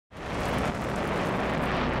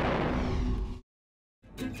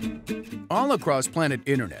All across planet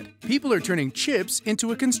Internet, people are turning chips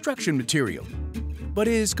into a construction material. But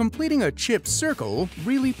is completing a chip circle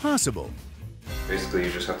really possible? Basically,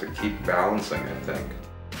 you just have to keep balancing, I think.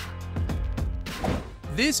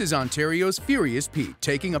 This is Ontario's Furious Pete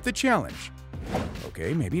taking up the challenge.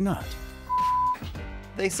 Okay, maybe not.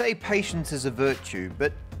 They say patience is a virtue,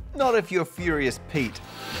 but not if you're Furious Pete.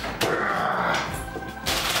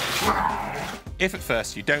 If at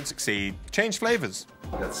first you don't succeed, change flavors.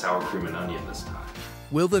 I got sour cream and onion this time.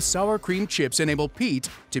 Will the sour cream chips enable Pete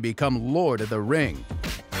to become Lord of the Ring?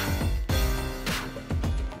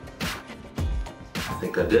 I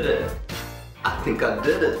think I did it. I think I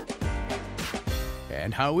did it.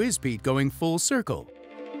 And how is Pete going full circle?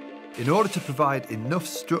 In order to provide enough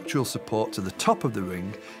structural support to the top of the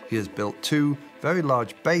ring, he has built two very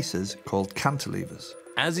large bases called cantilevers.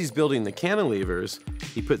 As he's building the cantilevers,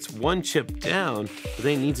 he puts one chip down, but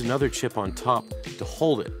then he needs another chip on top to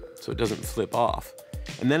hold it so it doesn't flip off.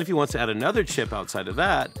 And then if he wants to add another chip outside of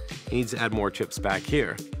that, he needs to add more chips back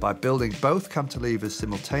here. By building both cantilevers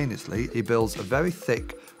simultaneously, he builds a very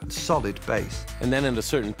thick and solid base. And then at a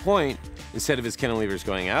certain point, instead of his cantilevers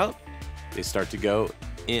going out, they start to go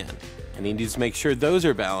in. And he needs to make sure those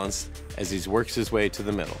are balanced as he works his way to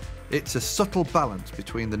the middle. It's a subtle balance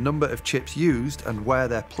between the number of chips used and where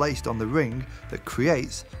they're placed on the ring that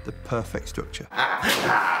creates the perfect structure.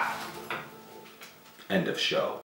 End of show.